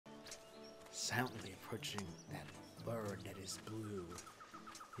silently approaching that bird that is blue.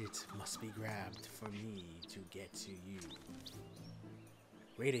 It must be grabbed for me to get to you.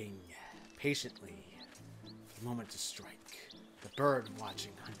 Waiting patiently for the moment to strike, the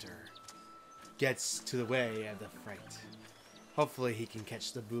bird-watching hunter gets to the way of the fright. Hopefully he can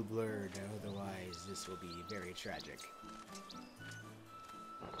catch the blue bird, otherwise this will be very tragic.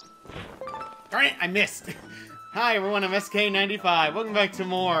 Darn it, I missed! Hi everyone, I'm SK95. Welcome back to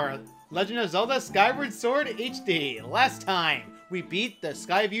more Legend of Zelda Skyward Sword HD. Last time, we beat the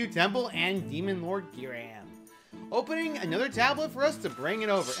Skyview Temple and Demon Lord Giram, opening another tablet for us to bring it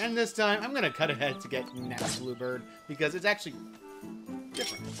over. And this time, I'm gonna cut ahead to get that blue bird, because it's actually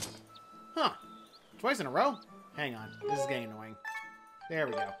different. Huh. Twice in a row? Hang on. This is getting annoying. There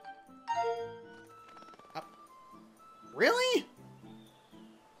we go. Up. Really?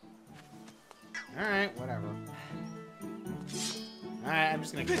 Alright, whatever. Alright, I'm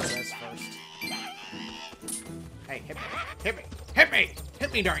just gonna kill this first. Hey, hit me. Hit me. Hit me!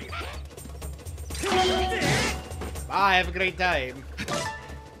 Hit me, darn you! Bye, have a great time.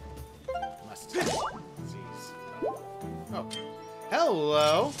 Must. Jeez. Oh.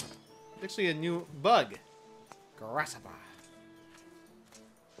 Hello! Actually a new bug. Grasshopper.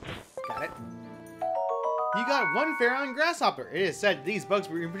 Got it. You got one Pharaoh grasshopper. It is said these bugs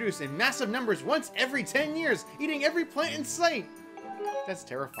were reproduced in massive numbers once every 10 years, eating every plant in sight. That's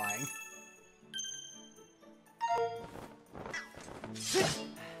terrifying.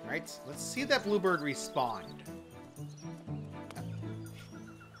 Alright, let's see if that bluebird respawned.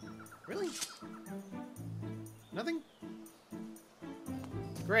 Really? Nothing?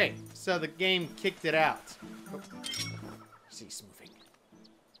 Great. So the game kicked it out. Oh. Cease moving.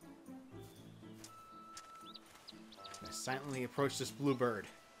 I silently approach this bluebird.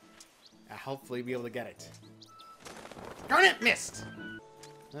 I'll hopefully be able to get it. Darn it! Missed!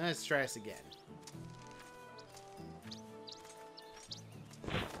 Let's try this again.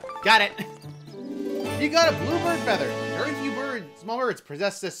 Got it! You got a bluebird feather! Very few small birds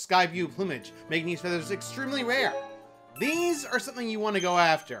possess this skyview plumage, making these feathers extremely rare. These are something you want to go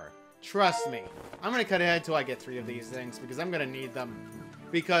after. Trust me. I'm going to cut ahead till I get 3 of these things, because I'm going to need them.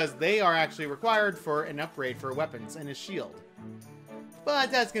 Because they are actually required for an upgrade for weapons and a shield.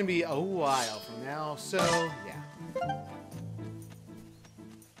 But that's going to be a while from now, so yeah.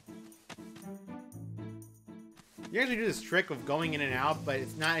 You actually do this trick of going in and out, but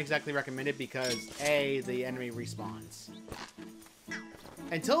it's not exactly recommended because, A, the enemy respawns.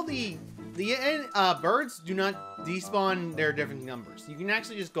 Until the birds do not despawn their different numbers. You can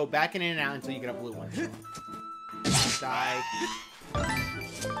actually just go back in and out until you get a blue one. Die.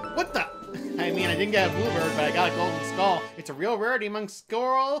 What the? I mean, I didn't get a bluebird, but I got a golden skull. It's a real rarity among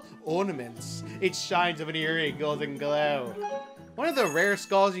squirrel ornaments. It shines with an eerie golden glow. One of the rare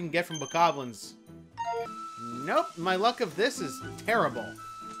skulls you can get from bokoblins. Nope, my luck of this is terrible.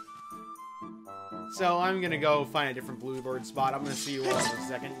 So I'm gonna go find a different bluebird spot. I'm gonna see you all in a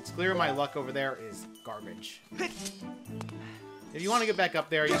second. It's clear my luck over there is garbage. If you want to get back up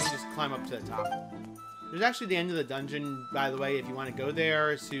there, you can just climb up to the top. There's actually the end of the dungeon, by the way, if you want to go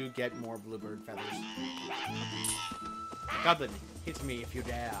there to get more bluebird feathers. Goblin, hit me if you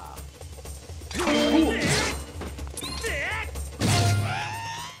dare.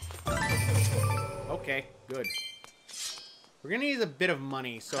 Okay, good. We're gonna need a bit of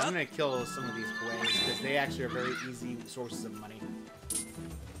money, so I'm gonna kill some of these boys, because they actually are very easy sources of money.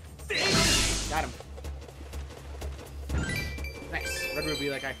 Got him. Nice. Red ruby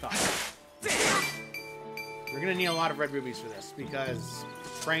like I thought. We're gonna need a lot of red rubies for this, because,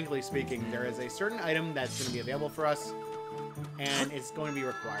 frankly speaking, there is a certain item that's gonna be available for us, and it's going to be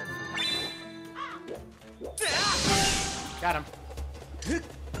required for us. Got him.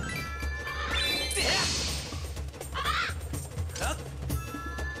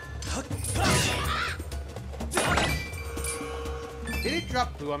 Did it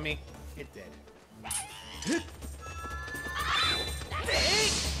drop blue on me? It did.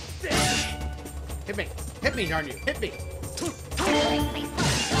 Hit me! Hit me, darn you! Hit me!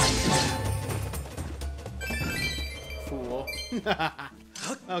 Fool.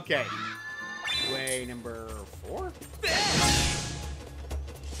 Okay. Way number 4?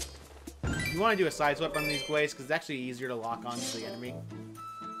 You want to do a side swipe on these glaze, because it's actually easier to lock onto the enemy.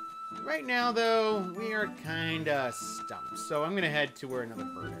 Right now, though, we are kinda stumped. So I'm gonna head to where another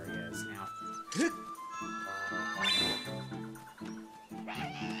bird area is now.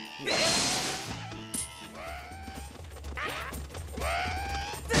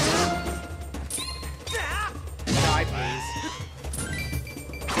 Die, please.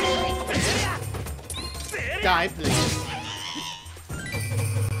 Die, please.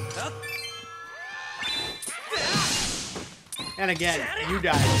 And again, you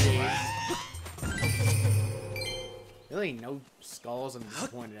die, please. Really, no skulls. I'm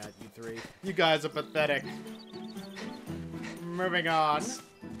disappointed at you three. You guys are pathetic. Moving on.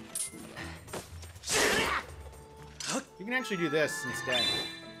 You can actually do this instead.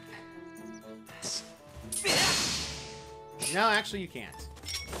 No, actually, you can't.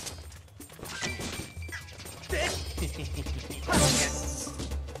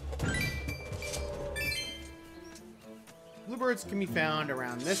 Bluebirds can be found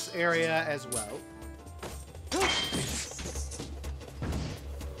around this area as well.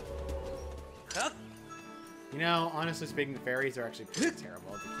 You know, honestly speaking, the fairies are actually pretty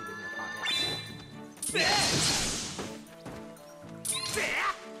terrible to keep in your pockets.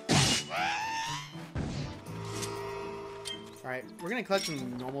 Alright, we're gonna collect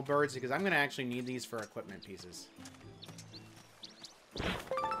some normal birds because I'm gonna actually need these for equipment pieces.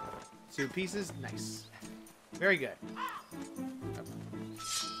 2 pieces, nice. Very good.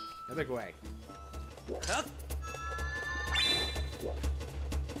 Another way. Got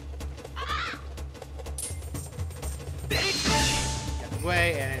the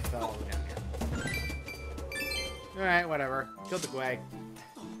way, and it fell down here. Alright, whatever. Killed the Gwei.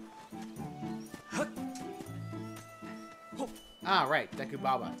 Ah, right, Deku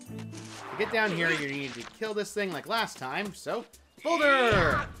Baba. To get down here, you need to kill this thing like last time, so...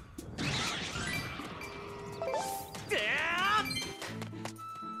 Boulder!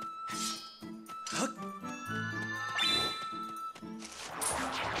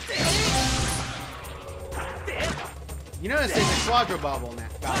 You notice it's a Quadro Bubble now.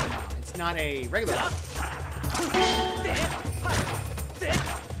 It's not a regular bubble.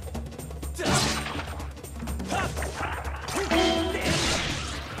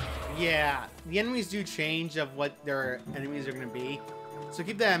 Yeah, the enemies do change of what their enemies are going to be. So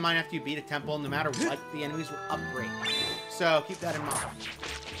keep that in mind after you beat a temple. No matter what, the enemies will upgrade. So keep that in mind.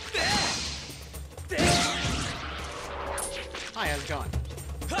 Hi, how's it going?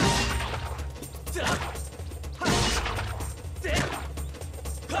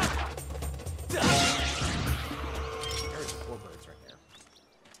 There's 4 birds right there.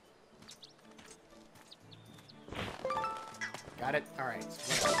 Got it? Alright.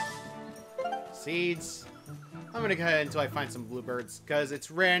 Seeds. I'm gonna go ahead until I find some bluebirds, because it's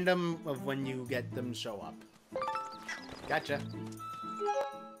random of when you get them show up. Gotcha.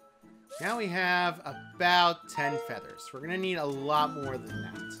 Now we have about 10 feathers. We're gonna need a lot more than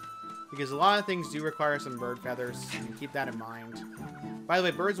that, because a lot of things do require some bird feathers, so you can keep that in mind. By the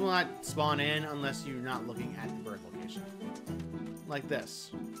way, birds will not spawn in unless you're not looking at the bird location. Like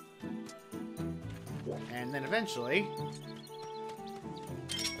this. And then eventually,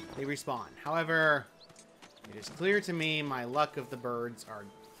 they respawn. However, it is clear to me my luck of the birds are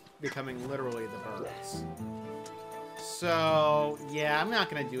becoming literally the birds. So, yeah, I'm not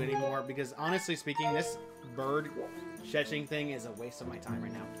going to do it anymore because, honestly speaking, this bird sketching thing is a waste of my time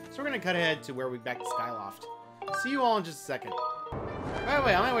right now. So we're going to cut ahead to where we're back to Skyloft. See you all in just a second. By the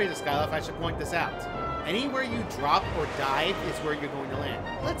way, on my way to Skyloft, I should point this out. Anywhere you drop or dive is where you're going to land.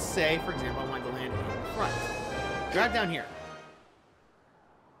 Let's say, for example, I wanted to land in the front. Drive down here.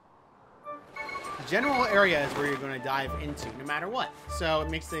 The general area is where you're going to dive into, no matter what. So it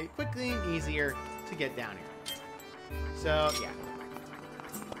makes it quickly and easier to get down here. So, yeah.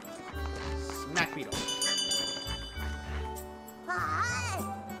 Smack beetle.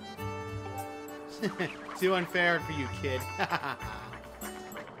 Too unfair for you, kid.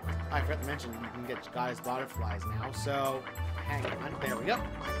 I forgot to mention, you can get goddess butterflies now, so hang on. There we go.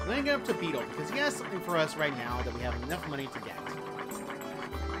 Let me get up to Beetle, because he has something for us right now that we have enough money to get.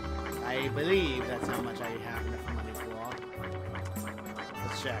 I believe that's how much I have enough money for.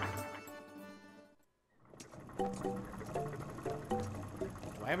 Let's check. Do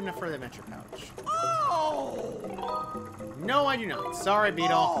I have enough for the adventure pouch? Oh! No, I do not. Sorry,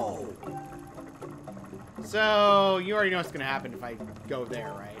 Beetle. Oh. So, you already know what's going to happen if I go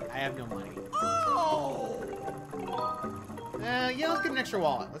there, right? I have no money. Oh! Yeah, let's get an extra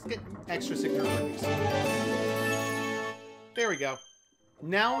wallet. Let's get extra 600 rupees. There we go.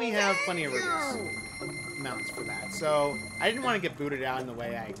 Now we have plenty of amounts for that. So, I didn't want to get booted out in the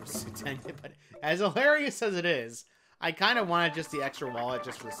way I was intended, but as hilarious as it is, I kind of wanted just the extra wallet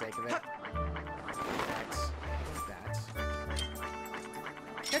just for the sake of it. That.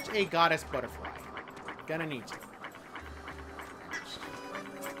 Catch a goddess butterfly. Gonna need to.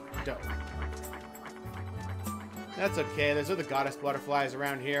 Dope. That's okay. There's other goddess butterflies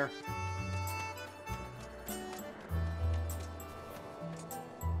around here.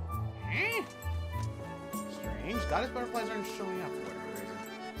 Strange. Goddess butterflies aren't showing up for whatever reason.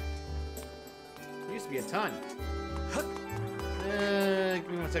 There used to be a ton. Give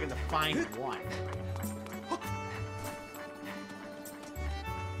me 1 second to find one.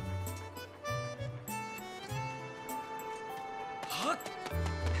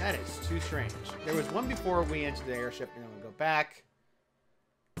 That is too strange. There was one before we entered the airship, and then we go back.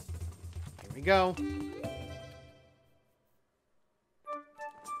 Here we go.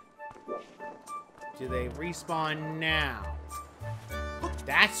 Do they respawn now?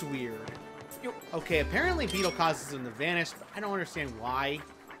 That's weird. Okay, apparently Beetle causes them to vanish, but I don't understand why.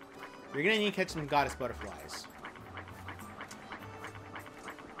 You're gonna need to catch some goddess butterflies.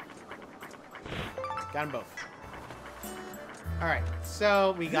 Got them both. Alright,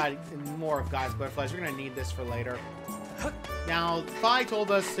 so we got more of goddess butterflies. We're gonna need this for later. Now, Fi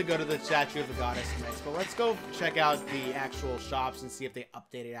told us to go to the statue of the goddess next, but let's go check out the actual shops and see if they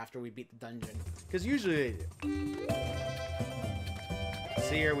update it after we beat the dungeon. Because usually they do.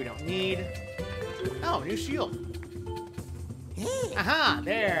 Seer, we don't need. Oh, new shield. Aha!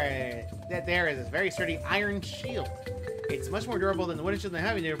 There is a very sturdy iron shield. It's much more durable than the wooden shield they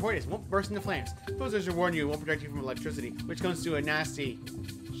have in the report. It won't burst into flames. Posers should warn you, it won't protect you from electricity, which comes to a nasty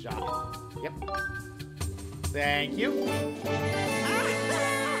shot. Yep. Thank you.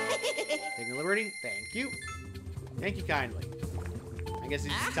 Taking liberty. Thank you. Thank you kindly. I guess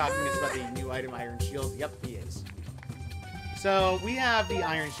he's just talking to us about the new item, Iron Shield. Yep, he is. So, we have the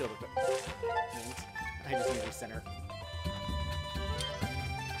Iron Shield equipped. I just need the center.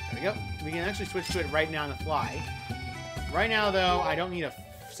 There we go. We can actually switch to it right now on the fly. Right now, though, I don't need a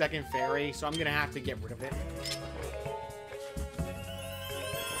second fairy, so I'm going to have to get rid of it.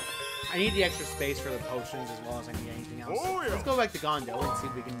 I need the extra space for the potions as well as I need anything else. Oh, yeah. Let's go back to Gondo and see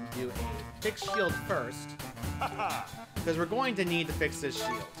if we can do a fixed shield first. Because we're going to need to fix this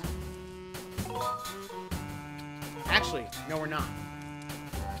shield. Actually, no we're not.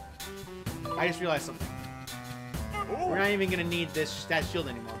 I just realized something. We're not even going to need that shield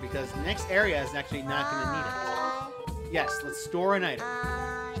anymore because the next area is actually not going to need it. Yes, let's store an item.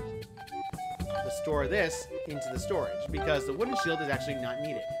 Let's store this into the storage because the wooden shield is actually not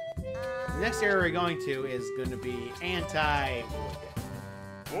needed. The next area we're going to is going to be anti-wood.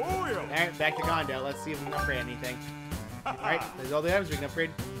 Oh, yeah. Alright, back to Gondo. Let's see if we can upgrade anything. Alright, there's all the items we can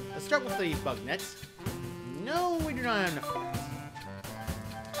upgrade. Let's start with the bug nets. No, we do not have enough of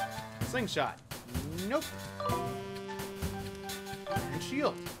that. Slingshot. Nope. And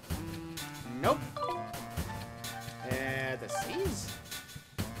shield. Nope. The C's?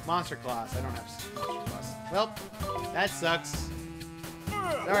 Monster Claws. I don't have Monster Claws. Well, that sucks.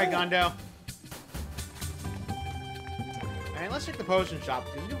 Alright, Gondo. Alright, let's check the potion shop.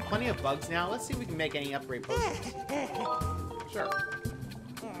 We do plenty of bugs now. Let's see if we can make any upgrade potions. Sure.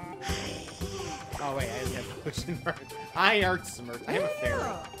 Oh, wait, I didn't have a potion. I have a fairy.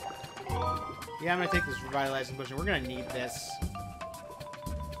 Yeah, I'm going to take this revitalizing potion. We're going to need this.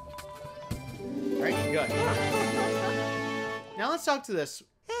 Alright, good. Now let's talk to this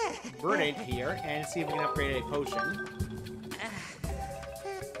bird here and see if we can upgrade a potion.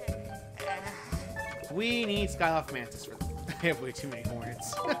 We need Skyloft Mantis for them. I have way too many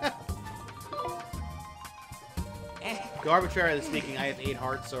hornets. Arbitrarily speaking, I have 8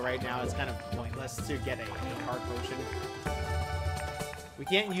 hearts, so right now it's kind of pointless to get a 8-heart potion. We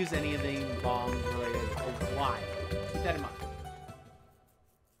can't use anything bomb related. Oh, why? Keep that in mind.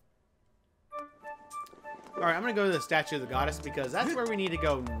 Alright, I'm gonna go to the statue of the goddess because that's where we need to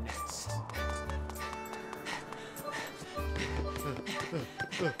go next.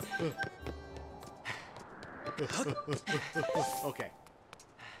 Okay.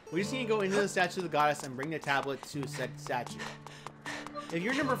 We just need to go into the statue of the goddess and bring the tablet to said statue. If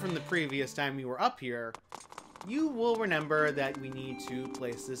you remember from the previous time we were up here, you will remember that we need to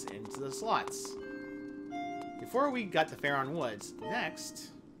place this into the slots. Before we got the Pharaon Woods,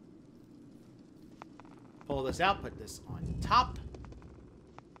 next, pull this out, put this on top.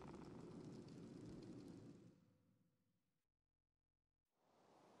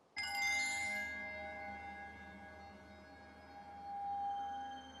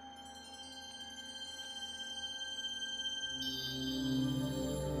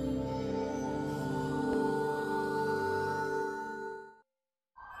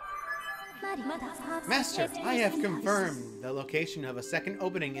 Master, I have confirmed the location of a second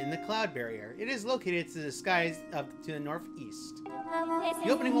opening in the cloud barrier. It is located to the skies to the northeast. The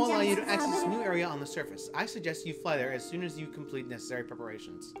opening will allow you to access a new area on the surface. I suggest you fly there as soon as you complete necessary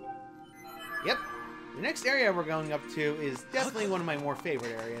preparations. Yep. The next area we're going up to is definitely one of my more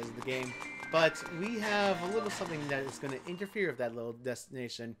favorite areas of the game, but we have a little something that is going to interfere with that little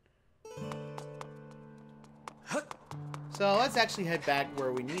destination. So let's actually head back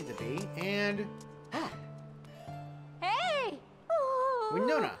where we need to be, and... Hey!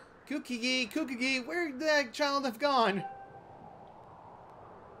 Winona! Kukigi, where did that child have gone?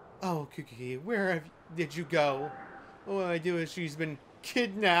 Oh, Kukigi, did you go? All I do is she's been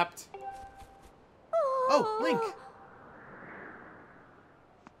kidnapped. Oh, Link!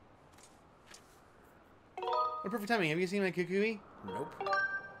 What perfect timing. Have you seen my Kukui? Nope.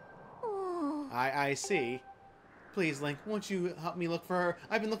 I see. Please, Link, won't you help me look for her?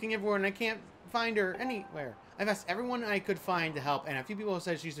 I've been looking everywhere and I can't find her anywhere. I've asked everyone I could find to help, and a few people have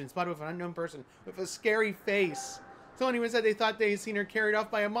said she's been spotted with an unknown person with a scary face. Someone even said they thought they had seen her carried off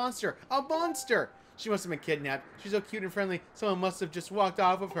by a monster. A monster! She must have been kidnapped. She's so cute and friendly. Someone must have just walked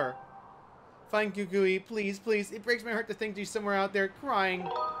off of her. Find Kukui, please, please. It breaks my heart to think she's somewhere out there crying.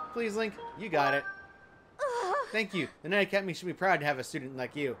 Please, Link, you got it. Thank you. The Knight Academy should be proud to have a student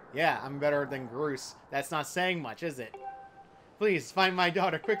like you. Yeah, I'm better than Groose. That's not saying much, is it? Please, find my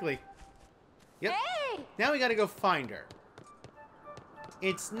daughter quickly. Yep. Hey! Now we gotta go find her.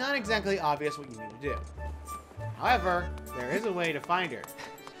 It's not exactly obvious what you need to do. However, there is a way to find her.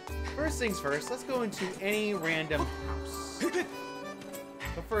 First things first, let's go into any random house.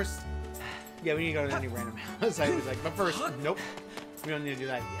 But first, yeah, we need to go to any random house. I was like, but first, nope. We don't need to do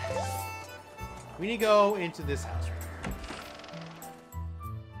that yet. We need to go into this house right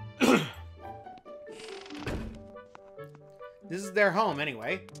now. This is their home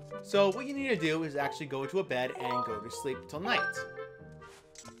anyway. So what you need to do is actually go to a bed and go to sleep till night.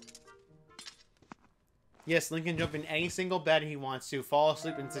 Yes, Link can jump in any single bed he wants to, fall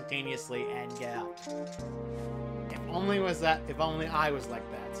asleep instantaneously, and get out. If only I was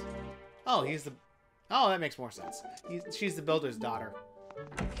like that. Oh, oh, that makes more sense. She's the builder's daughter.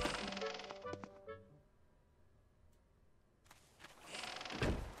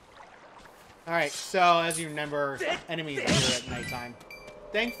 Alright, so as you remember, enemies appear at nighttime.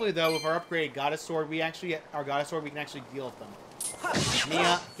 Thankfully, though, with our upgraded Goddess Sword, we can actually deal with them.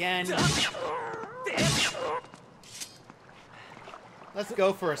 Mia, again. Let's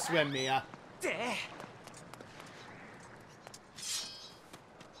go for a swim, Mia.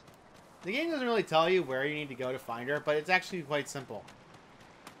 The game doesn't really tell you where you need to go to find her, but it's actually quite simple.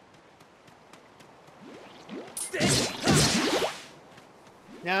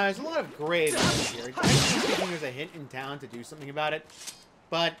 Now, there's a lot of gray areas here. I think there's a hint in town to do something about it,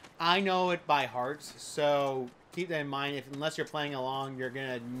 but I know it by heart, so keep that in mind. Unless you're playing along, you're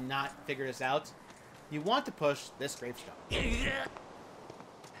gonna not figure this out. You want to push this gravestone. Here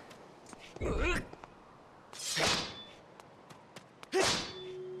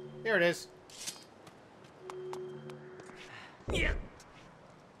it is. You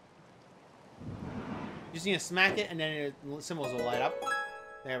just need to smack it, and then the symbols will light up.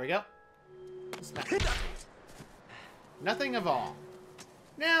 There we go. Smack it. Nothing of all.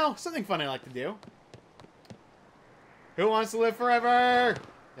 Now, something fun I like to do. Who wants to live forever?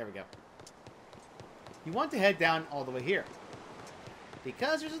 There we go. You want to head down all the way here,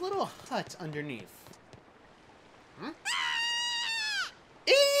 because there's a little hut underneath.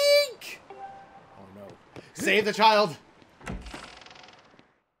 Eek! Oh no. Save the child!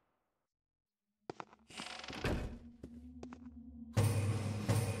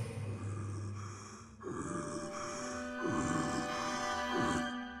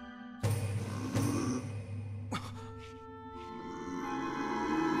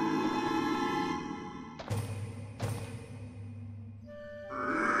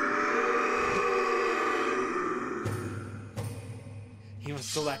 He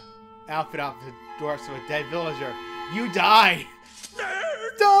must select outfit off the doors of a dead villager. You die!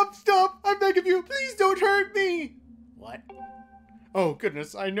 Stop! Stop! I beg of you! Please don't hurt me! What? Oh,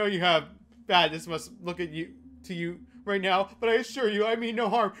 goodness. I know you have badness must look at you to you right now, but I assure you, I mean no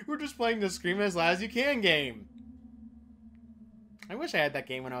harm. We're just playing the Scream as loud as you can game. I wish I had that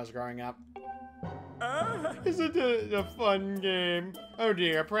game when I was growing up. Isn't it a fun game? Oh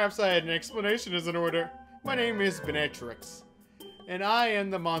dear, perhaps I had an explanation as in order. My name is Benetrix, and I am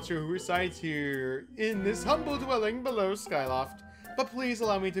the monster who resides here in this humble dwelling below Skyloft. But please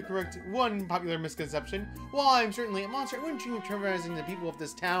allow me to correct one popular misconception. While I'm certainly a monster, I wouldn't dream of terrorizing the people of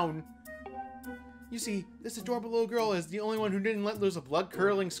this town. You see, this adorable little girl is the only one who didn't let loose a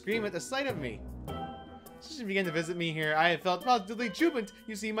blood-curdling scream at the sight of me. Since she began to visit me here, I have felt positively jubilant.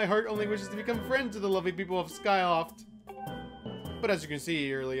 You see, my heart only wishes to become friends with the lovely people of Skyloft. But as you can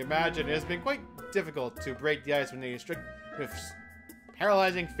see, early imagine, it has been quite difficult to break the ice when they restrict with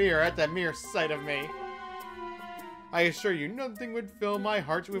paralyzing fear at the mere sight of me. I assure you, nothing would fill my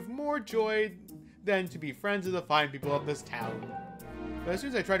heart with more joy than to be friends with the fine people of this town. But as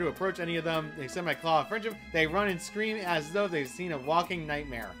soon as I try to approach any of them, they extend my claw of friendship, they run and scream as though they've seen a walking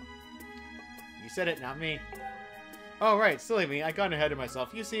nightmare. You said it, not me. Oh, right, silly me. I got ahead of myself.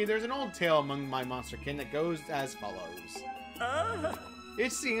 You see, there's an old tale among my monster kin that goes as follows.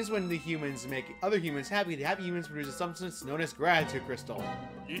 It seems when the humans make other humans happy, the happy humans produce a substance known as gratitude crystal.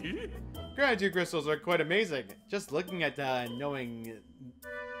 Gratitude crystals are quite amazing. Just looking at knowing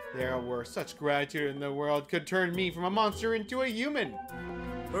there were such gratitude in the world could turn me from a monster into a human.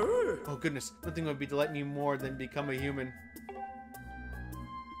 Oh goodness, nothing would be delight me more than become a human.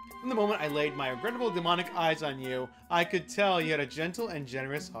 From the moment I laid my regrettable demonic eyes on you, I could tell you had a gentle and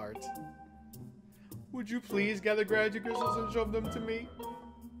generous heart. Would you please gather gratitude crystals and show them to me?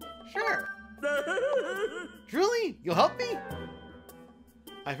 Sure. Truly? You'll help me?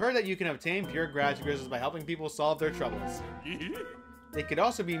 I've heard that you can obtain pure gratitude crystals by helping people solve their troubles. They could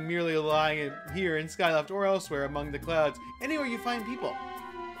also be merely lying here in Skyloft or elsewhere among the clouds, anywhere you find people.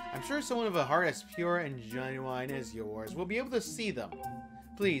 I'm sure someone of a heart as pure and genuine as yours will be able to see them.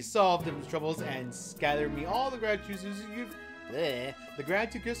 Please solve them troubles and gather me all the gratitude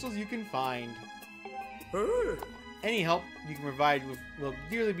crystals you can find. Any help you can provide will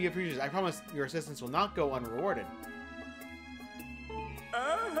dearly be appreciated. I promise your assistance will not go unrewarded.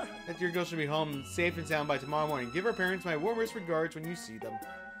 That your girl should be home safe and sound by tomorrow morning. Give her parents my warmest regards when you see them.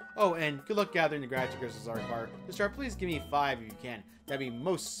 Oh, and good luck gathering the gratitude crystals I require. To start, please give me 5 if you can. That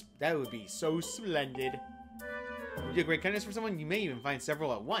would be so splendid. You do great kindness for someone, you may even find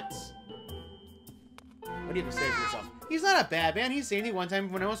several at once. What do you have to say for yourself? He's not a bad man. He saved me one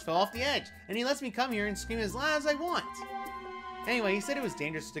time when I almost fell off the edge. And he lets me come here and scream as loud as I want. Anyway, he said it was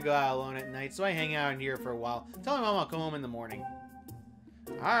dangerous to go out alone at night, so I hang out here for a while. Tell my mom I'll come home in the morning.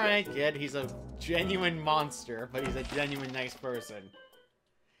 Alright, kid. He's a genuine monster, but he's a genuine nice person.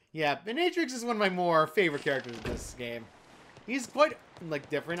 Yeah, Benatrix is one of my more favorite characters in this game. He's quite,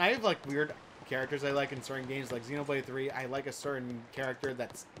 different. I have, weird characters I like in certain games, like Xenoblade 3. I like a certain character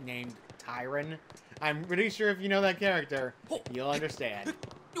that's named Tyron. I'm pretty sure if you know that character, you'll understand.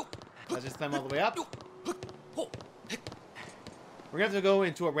 Let's just climb all the way up. We're gonna have to go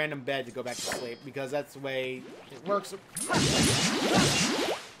into a random bed to go back to sleep, because that's the way it works.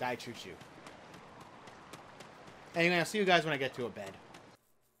 Die, choo-choo. Anyway, I'll see you guys when I get to a bed.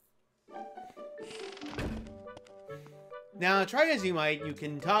 Now, try as you might, you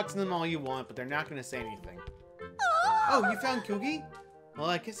can talk to them all you want, but they're not gonna say anything. Oh, you found Kugi? Well,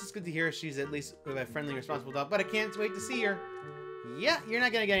 I guess it's good to hear she's at least a friendly, responsible dog, but I can't wait to see her. Yeah, you're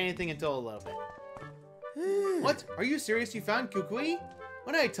not gonna get anything until a little bit. What? Are you serious? You found Kukui?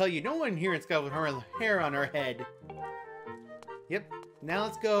 What did I tell you? No one here in Skyward with her hair on her head. Yep. Now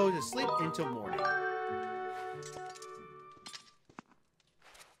let's go to sleep until morning.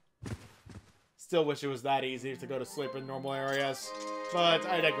 Still wish it was that easy to go to sleep in normal areas, but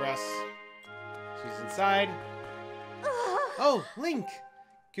I digress. She's inside. Oh, Link!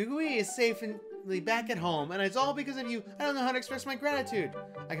 Kukui is safely back at home, and it's all because of you. I don't know how to express my gratitude.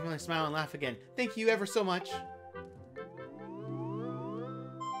 I can only smile and laugh again. Thank you ever so much.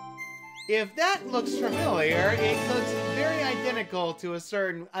 If that looks familiar, it looks very identical to a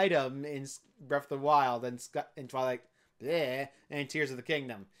certain item in Breath of the Wild and Twilight and Tears of the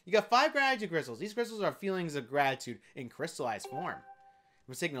Kingdom. You got 5 gratitude crystals. These crystals are feelings of gratitude in crystallized form. It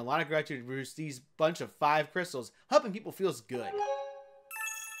was taking a lot of gratitude to produce these bunch of 5 crystals. Helping people feels good.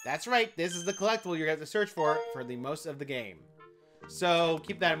 That's right, this is the collectible you're going to have to search for the most of the game. So,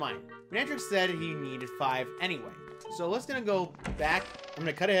 keep that in mind. Benatrix said he needed 5 anyway. So, let's gonna go back. I'm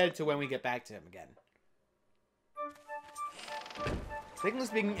gonna cut ahead to when we get back to him again. Technically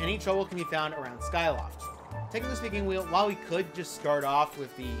speaking, any trouble can be found around Skyloft. Technically speaking, while we could just start off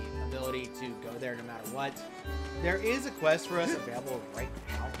with the ability to go there no matter what, there is a quest for us available right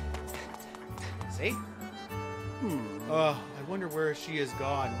now. See? I wonder where she is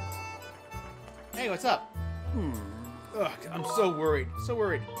gone. Hey, what's up? Ugh, I'm so worried. So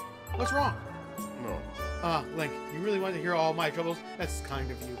worried. What's wrong? No. Link, you really want to hear all my troubles? That's kind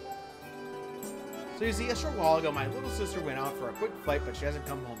of you. So you see, a short while ago, my little sister went out for a quick flight, but she hasn't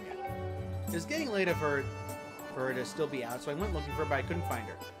come home yet. It's getting late for her to still be out, so I went looking for her, but I couldn't find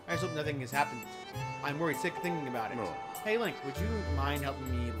her. I just hope nothing has happened. I'm worried sick thinking about it. No. Hey, Link, would you mind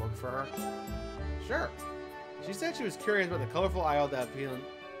helping me look for her? Sure. She said she was curious about the colorful island that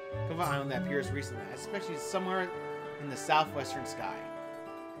appears recently. I suspect she's somewhere in the southwestern sky.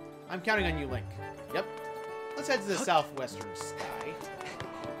 I'm counting on you, Link. Yep. Let's head to the southwestern sky.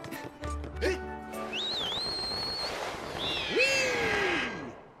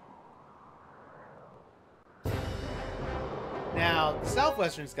 Now, the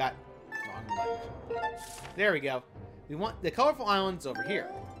southwestern sky... Wrong button. There we go. We want the colorful islands over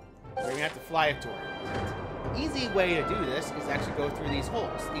here. We're going to have to fly up to her. Easy way to do this is actually go through these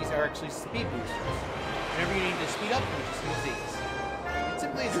holes. These are actually speed boosters. Whenever you need to speed up, you just use these. It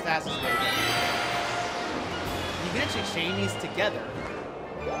typically is the fastest way to get it. You can actually chain these together.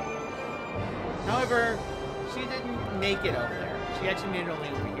 However, she didn't make it over there. She actually made it only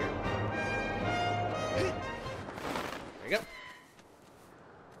over here. There you go.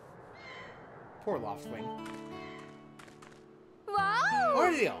 Poor Loftwing. Wow!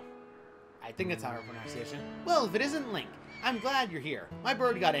 Ordeal! I think that's our pronunciation. Well, if it isn't Link, I'm glad you're here. My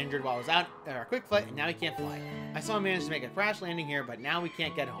bird got injured while I was out at our quick flight, and now he can't fly. I saw him manage to make a crash landing here, but now we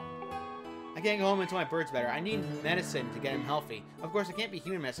can't get home. I can't go home until my bird's better. I need medicine to get him healthy. Of course, it can't be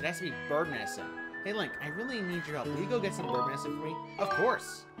human medicine. It has to be bird medicine. Hey, Link, I really need your help. Will you go get some bird medicine for me? Of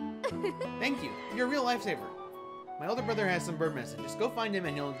course. Thank you. You're a real lifesaver. My older brother has some bird medicine. Just go find him,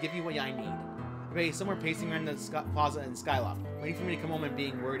 and he'll give you what I need. I bet he's somewhere pacing around the plaza in Skyloft, waiting for me to come home and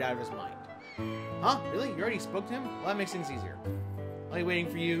being worried out of his mind. Huh? Really? You already spoke to him? Well, that makes things easier. I'll be waiting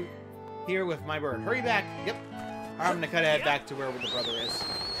for you here with my bird. Hurry back. Yep. I'm gonna cut ahead back to where the brother is.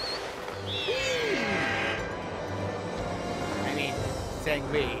 I mean, saying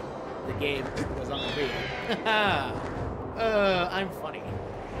we. The game was on the Wii. I'm funny.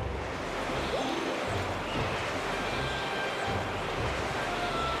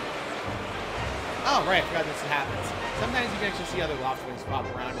 Oh, right, I forgot this happens. Sometimes you can actually see other Loftwings pop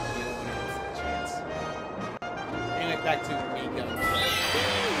around in the field whenever it's a chance. Anyway, back to me going.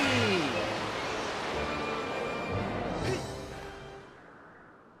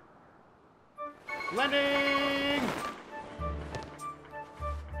 Landing!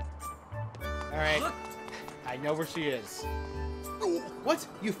 Alright. I know where she is. What?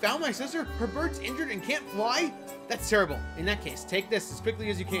 You found my sister? Her bird's injured and can't fly? That's terrible. In that case, take this as quickly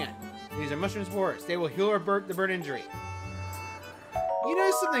as you can. These are mushroom spores. They will heal the bird injury. You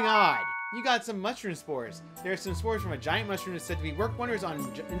noticed something odd. You got some mushroom spores. There are some spores from a giant mushroom that's said to be work wonders on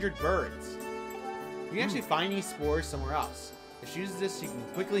injured birds. You can actually find these spores somewhere else. If she uses this, she can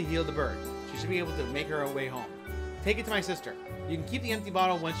quickly heal the bird. She should be able to make her way home. Take it to my sister. You can keep the empty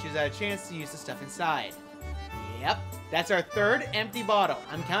bottle once she's had a chance to use the stuff inside. Yep, that's our third empty bottle.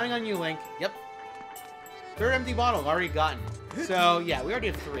 I'm counting on you, Link. Yep. Third empty bottle already gotten. So, yeah, we already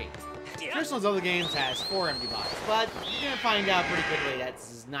have 3. Crystal Zelda games has 4 empty bottles, but you're going to find out pretty quickly that this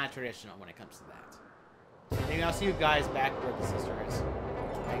is not traditional when it comes to that. Maybe I'll see you guys back where the sister is.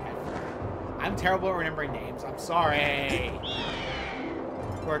 I'm terrible at remembering names. I'm sorry.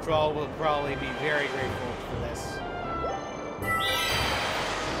 Portroll will probably be very grateful for this.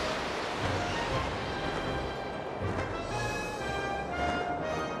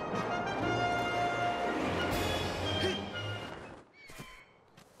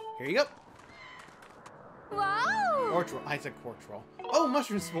 Here you go. Wow! Portroll. I said Portroll. Oh,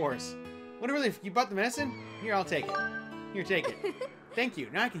 mushroom spores. What a relief. You brought the medicine? Here, I'll take it. Here, take it. Thank you.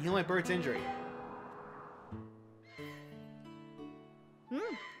 Now I can heal my bird's injury.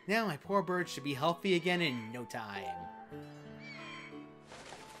 Now my poor bird should be healthy again in no time.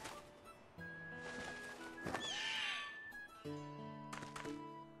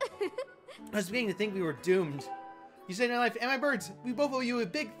 I was beginning to think we were doomed. You saved my life and my birds. We both owe you a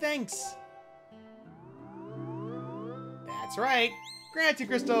big thanks. That's right. Gratitude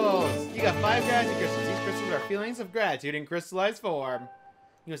crystals. You got 5 gratitude crystals. These crystals are feelings of gratitude in crystallized form.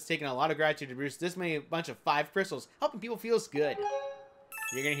 You must have taken a lot of gratitude to produce this many bunch of 5 crystals. Helping people feels good.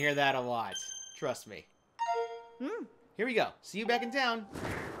 You're gonna hear that a lot. Trust me. Here we go. See you back in town.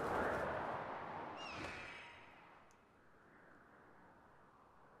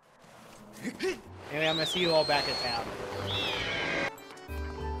 Anyway, I'm gonna see you all back in town.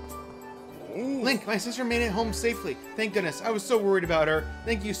 Link, my sister made it home safely. Thank goodness. I was so worried about her.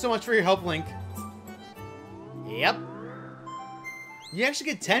 Thank you so much for your help, Link. Yep. You actually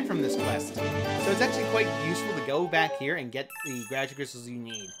get 10 from this quest. So it's actually quite useful to go back here and get the gratitude crystals you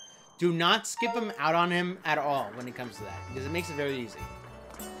need. Do not skip them out on him at all when it comes to that, because it makes it very easy.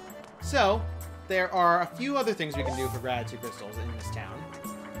 So, there are a few other things we can do for gratitude crystals in this town.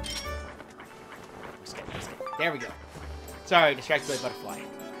 Let's get. There we go. Sorry, distracted by butterfly.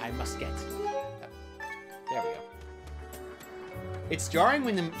 I must get. There we go. It's jarring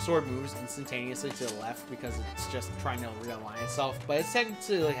when the sword moves instantaneously to the left because it's just trying to realign itself, but it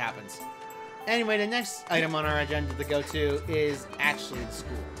technically happens. Anyway, the next item on our agenda to go to is actually the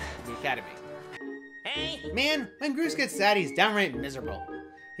school, the academy. Hey! Man, when Groose gets sad, he's downright miserable.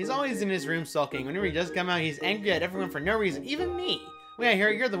 He's always in his room sulking. Whenever he does come out, he's angry at everyone for no reason, even me. Wait, I hear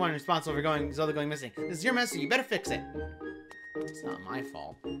you're the one responsible for Zelda going missing. This is your mess, so you better fix it. It's not my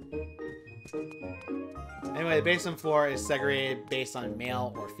fault. Anyway, the basement floor is segregated based on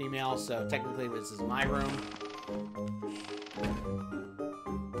male or female, so technically this is my room.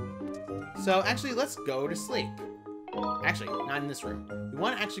 So, actually, let's go to sleep. Actually, not in this room. We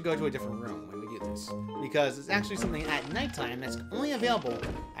want to actually go to a different room when we do this. Because it's actually something at nighttime that's only available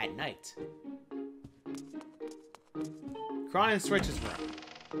at night. Kron and Switch's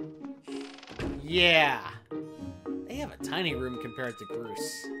room. Yeah. They have a tiny room compared to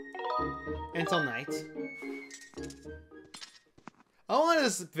Groose. Until night. A lot of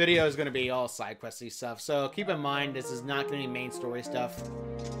this video is going to be all side questy stuff, so keep in mind this is not going to be main story stuff.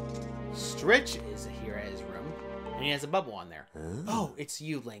 Stritch is here at his room, and he has a bubble on there. Oh, it's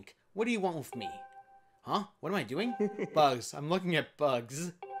you, Link. What do you want with me? Huh? What am I doing? Bugs. I'm looking at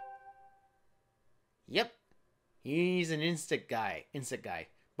bugs. Yep. He's an insect guy.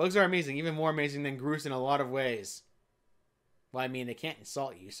 Bugs are amazing, even more amazing than Groose in a lot of ways. Well, I mean, they can't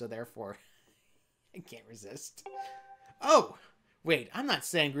insult you, so therefore, I can't resist. Oh! Wait, I'm not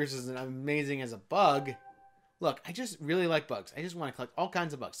saying Groose is amazing as a bug. Look, I just really like bugs. I just want to collect all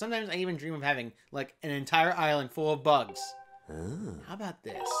kinds of bugs. Sometimes I even dream of having, like, an entire island full of bugs. How about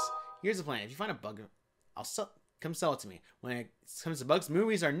this? Here's the plan. If you find a bug, come sell it to me. When it comes to bugs,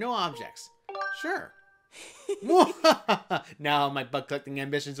 movies are no objects. Sure. Now my bug collecting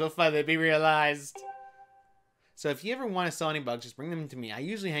ambitions will finally be realized. So if you ever want to sell any bugs, just bring them to me. I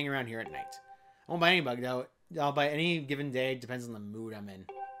usually hang around here at night. I won't buy any bug, though. I'll buy any given day. It depends on the mood I'm in.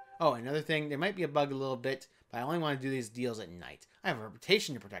 Oh, another thing. There might be a bug a little bit, but I only want to do these deals at night. I have a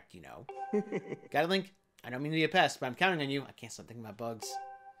reputation to protect, you know. Got it, Link? I don't mean to be a pest, but I'm counting on you. I can't stop thinking about bugs.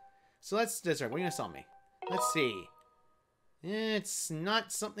 So let's start. What are you going to sell me? Let's see. It's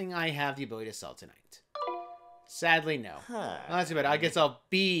not something I have the ability to sell tonight. Sadly, no. Well, that's too bad. I guess I'll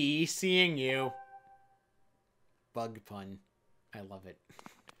be seeing you. Bug pun. I love it.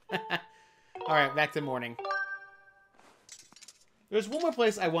 Alright, back to morning. There's one more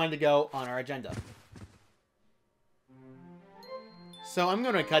place I wanted to go on our agenda. So I'm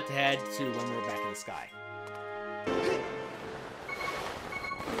going to cut ahead to when we're back in the sky.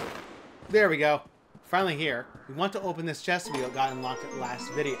 There we go. Finally here. We want to open this chest we got unlocked at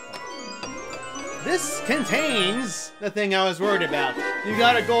last video. This contains the thing I was worried about. You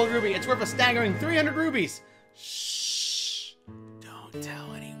got a gold ruby. It's worth a staggering 300 rubies. Shh. Don't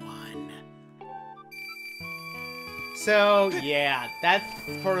tell anyone. So, yeah, that's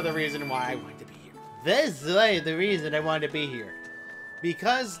part of the reason why I wanted to be here. This is the reason I wanted to be here.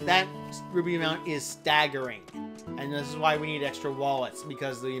 Because that ruby amount is staggering. And this is why we need extra wallets.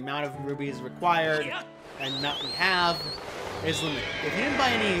 Because the amount of rubies required and that we have is limited. If you didn't buy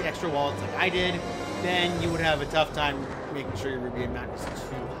any extra wallets like I did, then you would have a tough time making sure your ruby amount is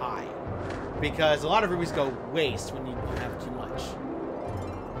too high. Because a lot of rubies go waste when you have too much.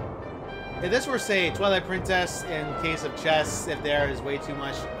 If this were, say, Twilight Princess, in case of chests, if there is way too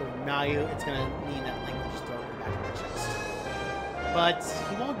much value, it's going to mean that Link will just throw it back in the chest. But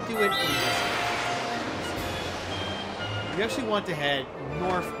he won't do it in this case. We actually want to head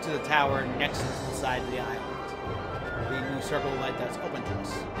north to the tower next to the side of the island. The new circle of light that's open to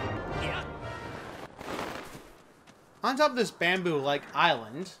us. Yeah. On top of this bamboo-like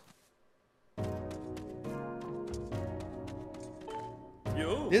island,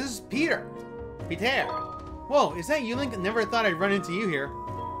 this is Peter. Whoa, is that you, Link? I never thought I'd run into you here.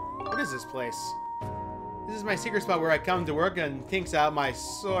 What is this place? This is my secret spot where I come to work and kinks out my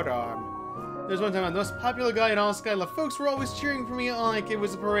sword arm. There's one time I'm the most popular guy in all Skyla. Folks were always cheering for me like it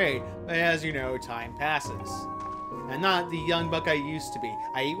was a parade. But as you know, time passes. I'm not the young buck I used to be.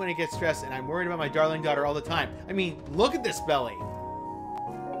 I eat when I get stressed, and I'm worried about my darling daughter all the time. I mean, look at this belly.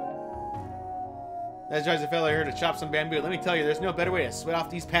 That drives a fellow here to chop some bamboo. Let me tell you, there's no better way to sweat off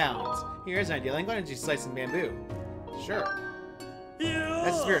these pounds. Here's an idea. Why don't you slice some bamboo? Sure. Yeah.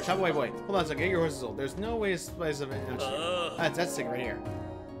 That's the spirit. Chop away, boy. Hold on a second. Get your horses old. There's no way to slice them in. That's sick right here.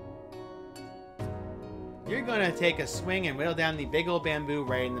 You're going to take a swing and whittle down the big old bamboo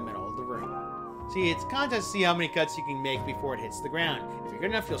right in the middle of the room. See, it's a contest to see how many cuts you can make before it hits the ground. If you're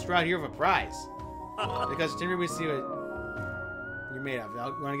good enough, you'll strut out here with a prize. Because it's we see what you're made of. You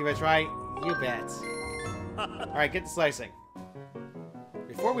want to give it a try? You bet. Alright, get to slicing.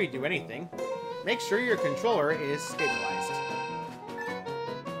 Before we do anything, make sure your controller is stabilized.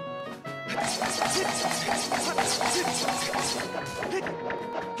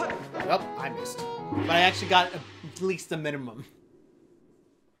 Oh, I missed. But I actually got at least the minimum.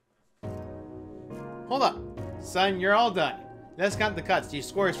 Hold up. Son, you're all done. Let's count the cuts. Your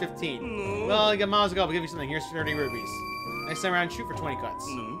score is 15. Well, you got miles to go. I'll give you something. Here's 30 rubies. Next time around, shoot for 20 cuts.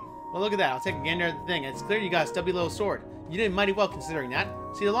 Well, look at that. I'll take a gander at the thing. It's clear you got a stubby little sword. You did mighty well considering that.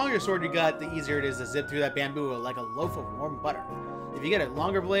 See, the longer sword you got, the easier it is to zip through that bamboo like a loaf of warm butter. If you get a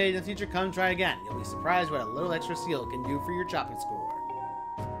longer blade in the future, come try again. You'll be surprised what a little extra seal can do for your chopping score.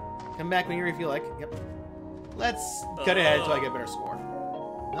 Come back when you feel like. Yep. Let's cut ahead until I get a better score.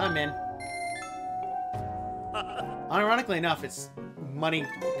 I'm in. Unironically enough, it's money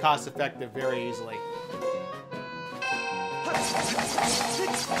cost effective very easily.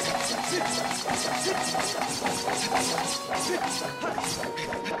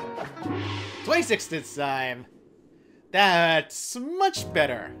 26 this time. That's much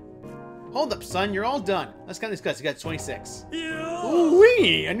better. Hold up, son. You're all done. Let's count these cuts. You got 26.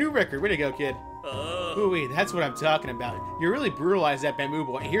 Ooh-wee! A new record. Way to go, kid. Ooh-wee. That's what I'm talking about. You really brutalized that bamboo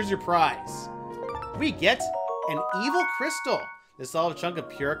boy. Here's your prize. We get an evil crystal. This solid chunk of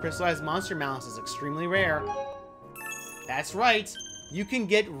pure crystallized monster malice is extremely rare. That's right. You can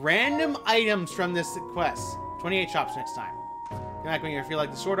get random items from this quest. 28 chops next time. Come back when you feel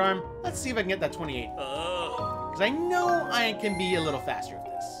like the sword arm. Let's see if I can get that 28. Because I know I can be a little faster with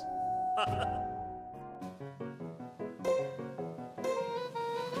this.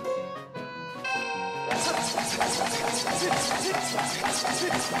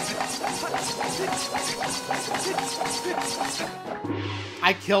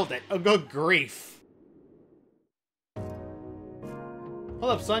 I killed it. Oh, good grief.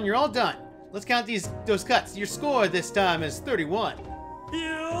 Hold up, son. You're all done. Let's count those cuts. Your score this time is 31.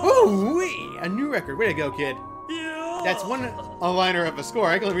 Ooh-wee! A new record. Way to go, kid. That's one a-liner of a score.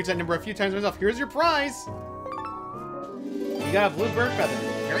 I can only reach that number a few times myself. Here's your prize. You got a blue bird feather.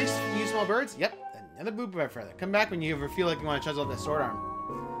 Very few small birds. Yep. Another blue bird feather. Come back when you ever feel like you want to chisel up that sword arm.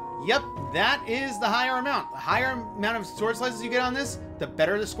 Yep. That is the higher amount. The higher amount of sword slices you get on this, the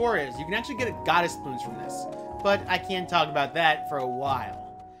better the score is. You can actually get a goddess spoons from this. But I can't talk about that for a while.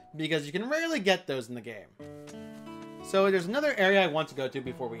 Because you can rarely get those in the game. So there's another area I want to go to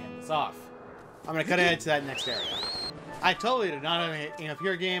before we end this off. I'm going to cut ahead to that next area. I totally did not have a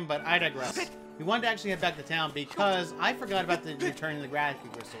pure game, but I digress. We wanted to actually head back to town because I forgot about the returning the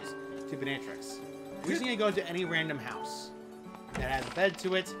gratitude crystals to Benatrix. We just need to go to any random house that has a bed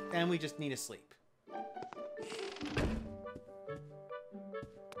to it, and we just need to sleep.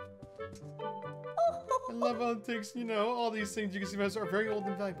 I love how it takes, you know, all these things you can see are very old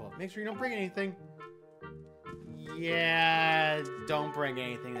and valuable. Make sure you don't bring anything. Yeah, don't bring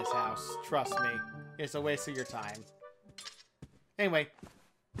anything to this house. Trust me. It's a waste of your time. Anyway.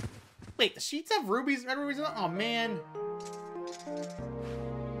 Wait, the sheets have rubies? Red rubies in them? Oh, man.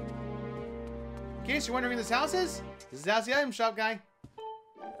 In case you're wondering who this house is, this is House the Item Shop guy.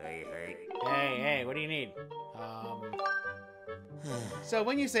 Hey, what do you need? So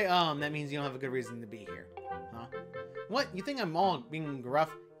when you say, that means you don't have a good reason to be here. Huh? What? You think I'm all being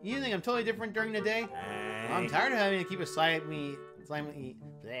gruff? You think I'm totally different during the day? Well, I'm tired of having to keep a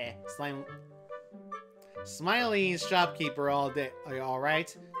smiley shopkeeper all day.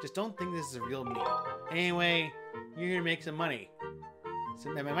 Alright? Just don't think this is a real me. Anyway, you're here to make some money.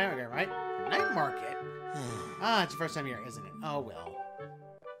 So, night market, right? Night market? It's your first time here, isn't it? Oh, well.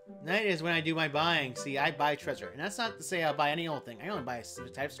 Night is when I do my buying. See, I buy treasure. And that's not to say I'll buy any old thing. I only buy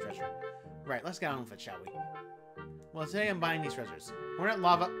specific types of treasure. Right, let's get on with it, shall we? Well, today I'm buying these treasures. Hornet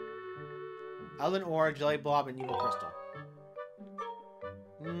Lava, Elden Ore, Jelly Blob, and Evil Crystal.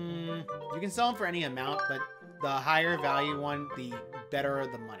 You can sell them for any amount, but the higher value one, the better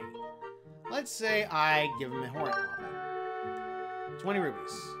the money. Let's say I give him a Hornet Lava. 20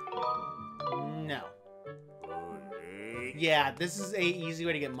 rubies. No. Yeah, this is a easy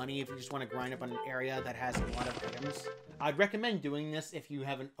way to get money if you just want to grind up on an area that has a lot of items. I'd recommend doing this if you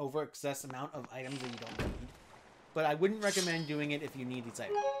have an over-excess amount of items that you don't need. But I wouldn't recommend doing it if you need these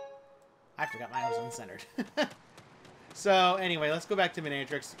items. I forgot mine was uncentered. So, anyway, let's go back to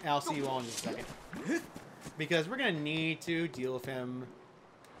Benatrix. I'll see you all in just a second. Because we're going to need to deal with him.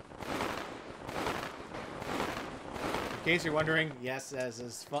 In case you're wondering, yes, that's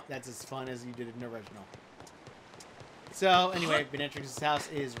as fun as you did in the original. So, anyway, Benatrix's house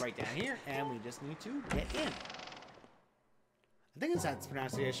is right down here, and we just need to get in. I think it's that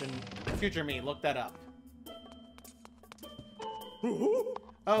pronunciation. Future me, look that up.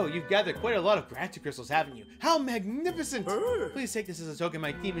 Oh, you've gathered quite a lot of gratitude crystals, haven't you? How magnificent! Please take this as a token of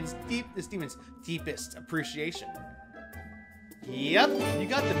my demon's deepest appreciation. Yep, you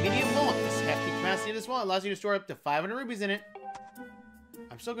got the medium wallet. This hefty capacity of this wallet allows you to store up to 500 rubies in it.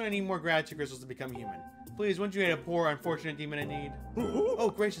 I'm still going to need more gratitude crystals to become human. Please, wouldn't you aid a poor, unfortunate demon in need?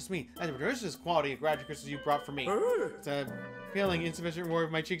 Oh, gracious me. That's a delicious quality of gratitude crystals you brought for me. It's a feeling insufficient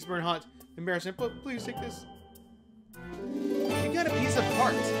reward. My cheeks burn hot. Embarrassing, but please take this. You got a piece of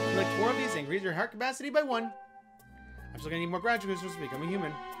heart. You like 4 of these and increase your heart capacity by 1. I'm still going to need more gratitude crystals to become a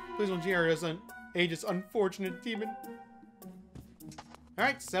human. Please don't aid this unfortunate demon.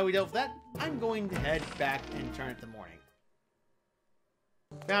 Alright, so we dealt with that. I'm going to head back and turn it to morning.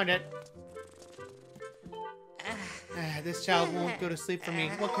 Found it. This child won't go to sleep for me.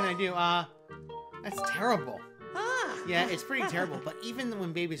 What can I do? That's terrible. Yeah, it's pretty terrible, but even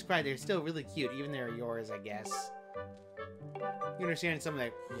when babies cry, they're still really cute. Even they're yours, I guess. You understand some of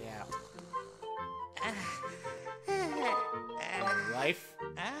that? Yeah. Life?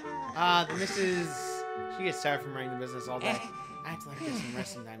 The missus... She gets tired from running the business all day. I have to let her get some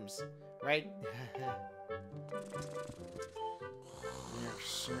rest sometimes. Right?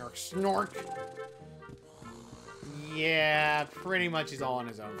 Snork, snork. Yeah, pretty much he's all on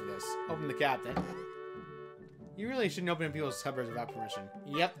his own for this. Open the captain. You really shouldn't open in people's cupboards without permission.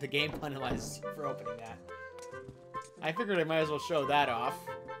 Yep, the game penalizes you for opening that. I figured I might as well show that off.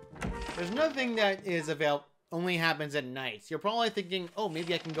 There's another thing that is available, only happens at night. You're probably thinking, oh,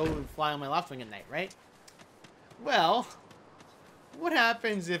 maybe I can go and fly on my left wing at night, right? Well, what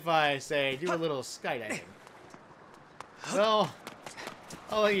happens if I, say, do a little skydiving? Well,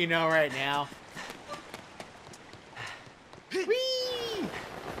 I'll let you know right now. Whee!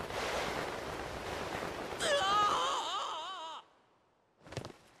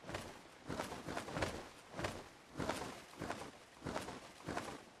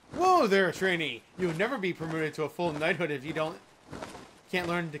 Whoa there, trainee! You'll never be promoted to a full knighthood if you can't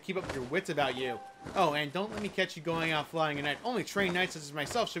learn to keep up your wits about you. Oh, and don't let me catch you going out flying at night. Only trained knights such as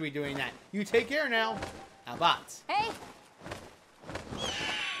myself should be doing that. You take care now. Albot. Hey!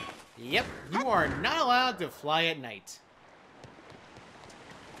 Yep, you are not allowed to fly at night.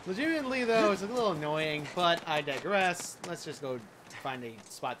 Legitimately, though, it's a little annoying, but I digress. Let's just go find a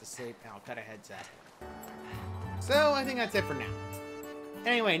spot to sleep, and I'll cut a headset. So, I think that's it for now.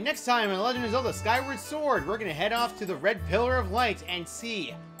 Anyway, next time on Legend of Zelda Skyward Sword, we're going to head off to the Red Pillar of Light and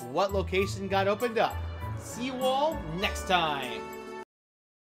see what location got opened up. See you all next time!